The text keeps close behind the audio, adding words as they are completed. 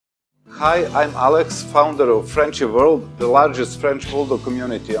Hi, I'm Alex, founder of Frenchy World, the largest French Bulldog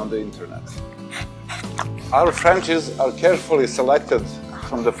community on the internet. Our Frenchies are carefully selected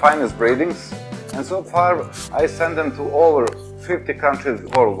from the finest breedings, and so far I send them to over 50 countries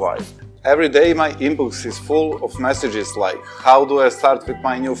worldwide. Every day my inbox is full of messages like how do I start with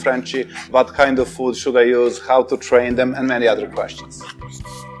my new Frenchie, what kind of food should I use, how to train them, and many other questions.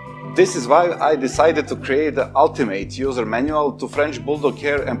 This is why I decided to create the ultimate user manual to French Bulldog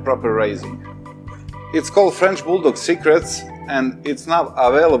care and proper raising. It's called French Bulldog Secrets and it's now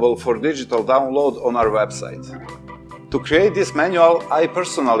available for digital download on our website. To create this manual, I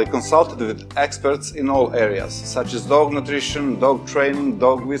personally consulted with experts in all areas, such as dog nutrition, dog training,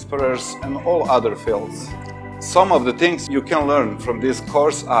 dog whisperers, and all other fields. Some of the things you can learn from this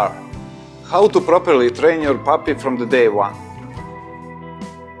course are: how to properly train your puppy from the day one,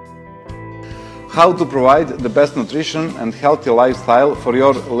 how to provide the best nutrition and healthy lifestyle for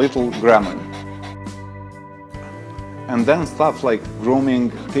your little gremlin. And then stuff like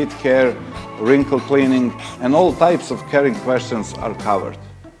grooming, teeth care, wrinkle cleaning, and all types of caring questions are covered.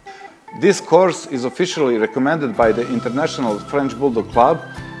 This course is officially recommended by the International French Bulldog Club,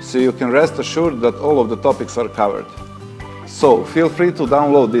 so you can rest assured that all of the topics are covered. So feel free to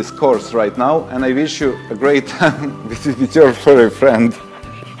download this course right now, and I wish you a great time with your furry friend.